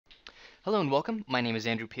Hello and welcome. My name is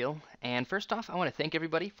Andrew Peel, and first off, I want to thank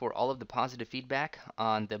everybody for all of the positive feedback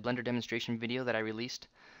on the Blender demonstration video that I released.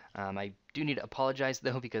 I do need to apologize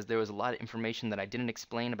though because there was a lot of information that I didn't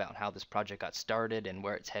explain about how this project got started and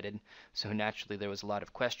where it's headed, so naturally there was a lot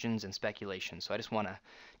of questions and speculation, so I just want to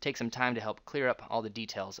take some time to help clear up all the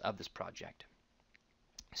details of this project.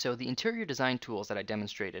 So the interior design tools that I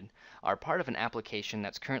demonstrated are part of an application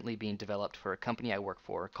that's currently being developed for a company I work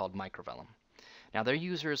for called Microvellum. Now their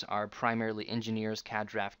users are primarily engineers, CAD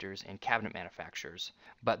drafters, and cabinet manufacturers,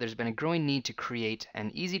 but there's been a growing need to create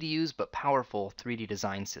an easy-to-use but powerful 3D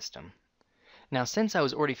design system. Now since I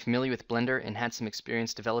was already familiar with Blender and had some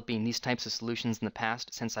experience developing these types of solutions in the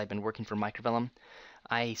past since I've been working for Microvellum,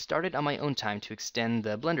 I started on my own time to extend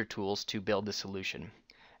the Blender tools to build the solution.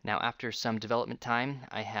 Now after some development time,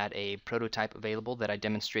 I had a prototype available that I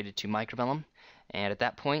demonstrated to Microvellum, and at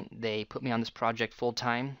that point they put me on this project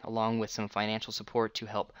full-time along with some financial support to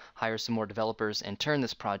help hire some more developers and turn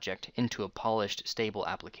this project into a polished, stable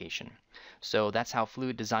application. So that's how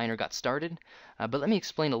Fluid Designer got started, but let me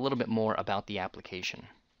explain a little bit more about the application.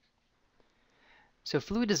 So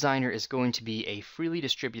Fluid Designer is going to be a freely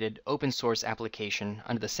distributed open source application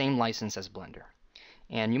under the same license as Blender.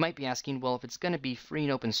 And you might be asking, well, if it's going to be free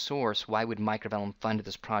and open source, why would Microvellum fund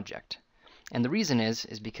this project? And the reason is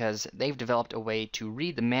because they've developed a way to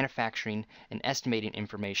read the manufacturing and estimating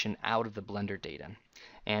information out of the Blender data.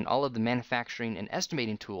 And all of the manufacturing and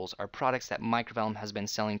estimating tools are products that Microvellum has been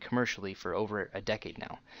selling commercially for over a decade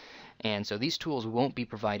now. And so these tools won't be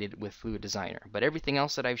provided with Fluid Designer. But everything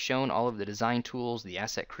else that I've shown, all of the design tools, the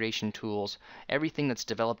asset creation tools, everything that's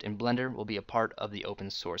developed in Blender will be a part of the open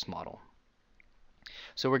source model.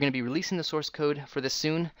 So we're going to be releasing the source code for this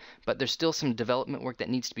soon, but there's still some development work that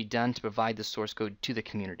needs to be done to provide the source code to the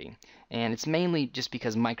community. And it's mainly just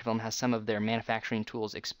because Microvellum has some of their manufacturing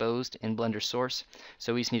tools exposed in Blender source,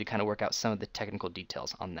 so we just need to kind of work out some of the technical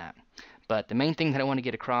details on that. But the main thing that I want to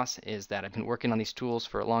get across is that I've been working on these tools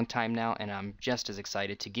for a long time now, and I'm just as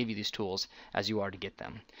excited to give you these tools as you are to get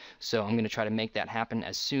them. So I'm going to try to make that happen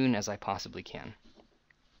as soon as I possibly can.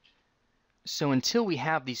 So until we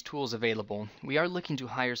have these tools available, we are looking to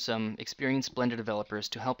hire some experienced Blender developers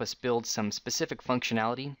to help us build some specific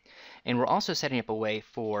functionality, and we're also setting up a way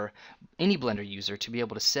for any Blender user to be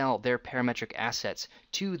able to sell their parametric assets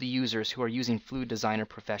to the users who are using Fluid Designer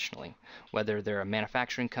professionally. Whether they're a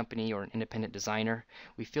manufacturing company or an independent designer,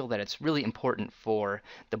 we feel that it's really important for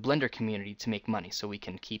the Blender community to make money so we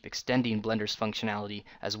can keep extending Blender's functionality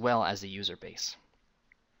as well as the user base.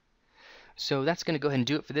 So that's going to go ahead and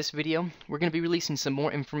do it for this video. We're going to be releasing some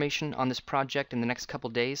more information on this project in the next couple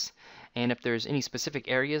days, and if there's any specific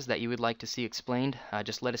areas that you would like to see explained,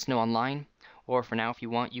 just let us know online. Or for now, if you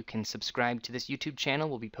want, you can subscribe to this YouTube channel.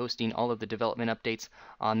 We'll be posting all of the development updates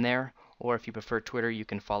on there, or if you prefer Twitter, you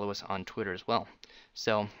can follow us on Twitter as well.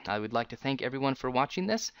 So I would like to thank everyone for watching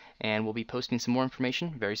this, and we'll be posting some more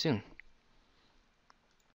information very soon.